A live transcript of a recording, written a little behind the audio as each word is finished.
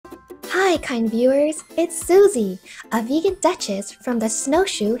Hi, kind viewers, it's Susie, a vegan duchess from the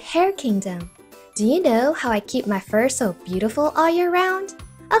Snowshoe Hair Kingdom. Do you know how I keep my fur so beautiful all year round?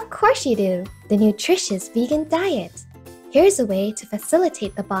 Of course you do, the nutritious vegan diet. Here's a way to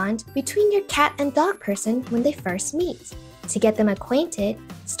facilitate the bond between your cat and dog person when they first meet. To get them acquainted,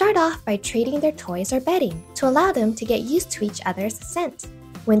 start off by trading their toys or bedding to allow them to get used to each other's scent.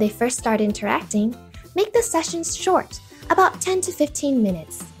 When they first start interacting, make the sessions short, about 10 to 15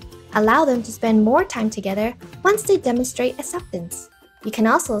 minutes. Allow them to spend more time together once they demonstrate acceptance. You can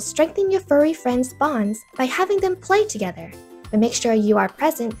also strengthen your furry friends' bonds by having them play together, but make sure you are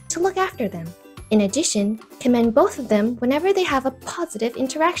present to look after them. In addition, commend both of them whenever they have a positive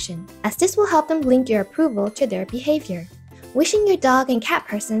interaction, as this will help them link your approval to their behavior. Wishing your dog and cat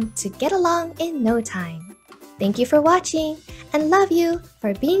person to get along in no time. Thank you for watching, and love you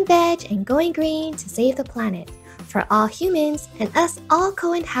for being veg and going green to save the planet. For all humans and us all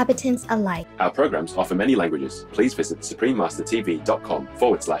co-inhabitants alike. Our programs offer many languages. Please visit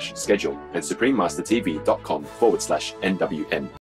suprememastertv.com/schedule and suprememastertv.com/NWN.